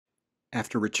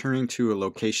After returning to a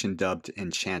location dubbed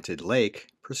Enchanted Lake,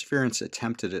 Perseverance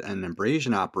attempted an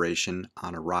abrasion operation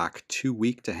on a rock too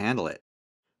weak to handle it.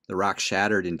 The rock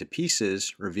shattered into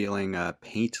pieces, revealing a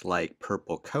paint-like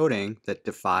purple coating that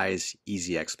defies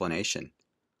easy explanation.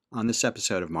 On this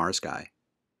episode of Mars Guy.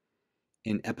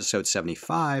 In episode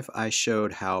 75, I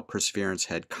showed how Perseverance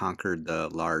had conquered the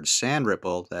large sand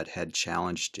ripple that had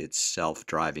challenged its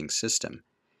self-driving system.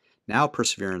 Now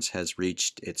Perseverance has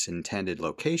reached its intended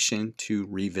location to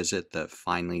revisit the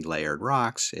finely layered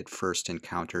rocks it first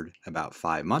encountered about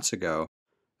 5 months ago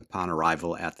upon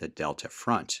arrival at the Delta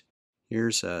front.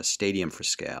 Here's a stadium for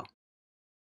scale.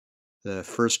 The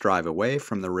first drive away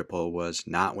from the ripple was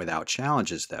not without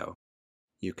challenges, though.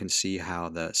 You can see how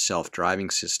the self-driving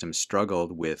system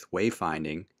struggled with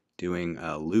wayfinding, doing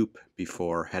a loop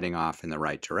before heading off in the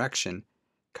right direction,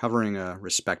 covering a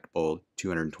respectable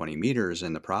 220 meters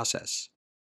in the process.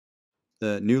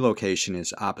 The new location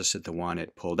is opposite the one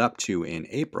it pulled up to in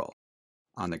April.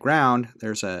 On the ground,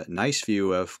 there's a nice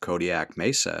view of Kodiak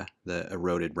Mesa, the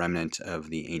eroded remnant of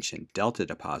the ancient Delta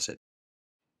deposit.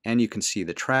 And you can see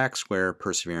the tracks where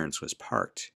Perseverance was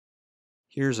parked.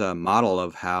 Here's a model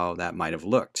of how that might have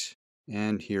looked,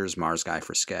 and here's Mars Guy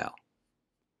for scale.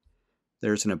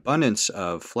 There's an abundance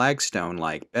of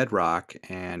flagstone-like bedrock,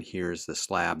 and here's the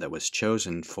slab that was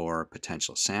chosen for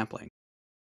potential sampling.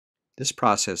 This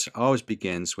process always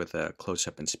begins with a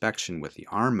close-up inspection with the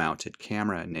arm-mounted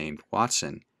camera named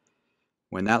Watson.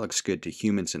 When that looks good to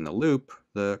humans in the loop,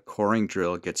 the coring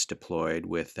drill gets deployed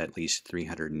with at least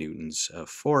 300 newtons of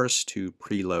force to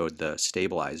preload the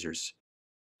stabilizers.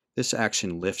 This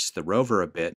action lifts the rover a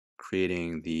bit,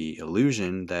 creating the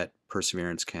illusion that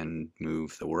Perseverance can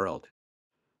move the world.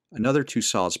 Another 2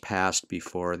 sols passed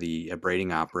before the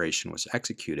abrading operation was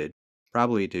executed,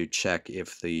 probably to check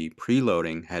if the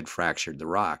preloading had fractured the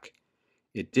rock.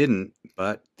 It didn't,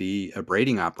 but the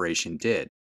abrading operation did.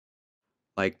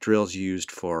 Like drills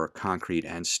used for concrete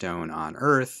and stone on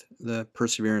Earth, the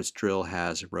Perseverance drill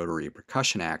has rotary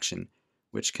percussion action,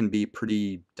 which can be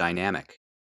pretty dynamic.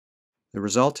 The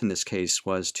result in this case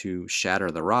was to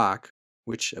shatter the rock,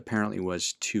 which apparently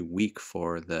was too weak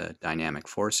for the dynamic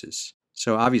forces.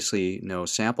 So obviously no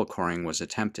sample coring was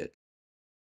attempted.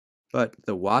 But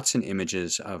the Watson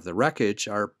images of the wreckage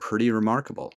are pretty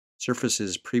remarkable.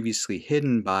 Surfaces previously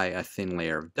hidden by a thin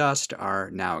layer of dust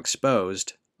are now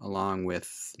exposed, along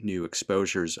with new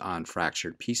exposures on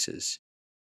fractured pieces.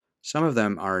 Some of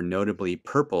them are notably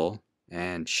purple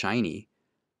and shiny.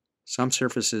 Some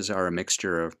surfaces are a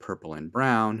mixture of purple and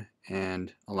brown,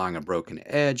 and along a broken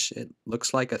edge, it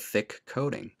looks like a thick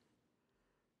coating.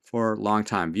 For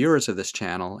longtime viewers of this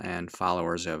channel and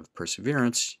followers of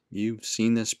Perseverance, you've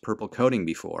seen this purple coating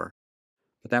before,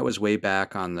 but that was way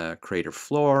back on the crater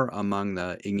floor among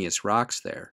the igneous rocks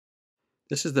there.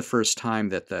 This is the first time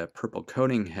that the purple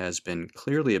coating has been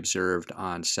clearly observed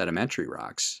on sedimentary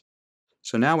rocks.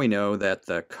 So now we know that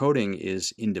the coating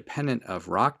is independent of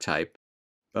rock type,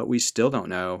 but we still don't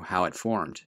know how it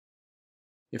formed.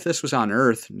 If this was on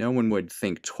Earth, no one would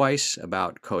think twice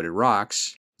about coated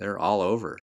rocks. They're all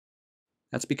over.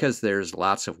 That's because there's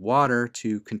lots of water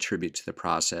to contribute to the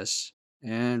process,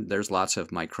 and there's lots of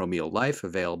microbial life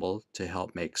available to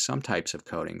help make some types of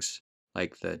coatings,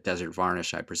 like the desert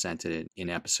varnish I presented in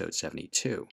episode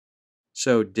 72.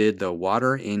 So did the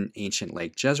water in ancient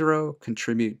Lake Jezero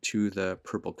contribute to the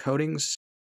purple coatings?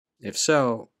 If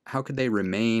so, how could they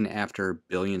remain after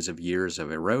billions of years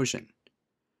of erosion?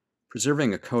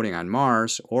 Preserving a coating on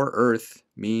Mars or Earth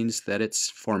means that its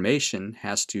formation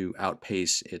has to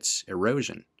outpace its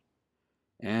erosion.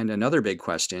 And another big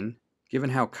question,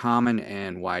 given how common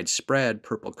and widespread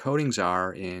purple coatings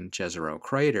are in Jezero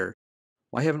Crater,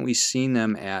 why haven't we seen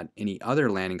them at any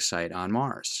other landing site on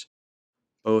Mars?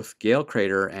 Both Gale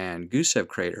Crater and Gusev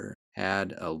Crater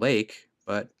had a lake,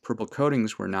 but purple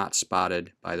coatings were not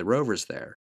spotted by the rovers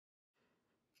there.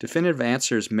 Definitive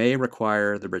answers may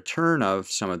require the return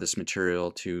of some of this material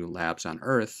to labs on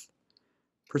Earth.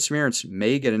 Perseverance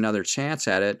may get another chance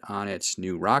at it on its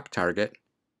new rock target,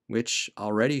 which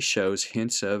already shows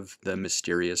hints of the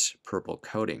mysterious purple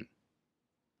coating.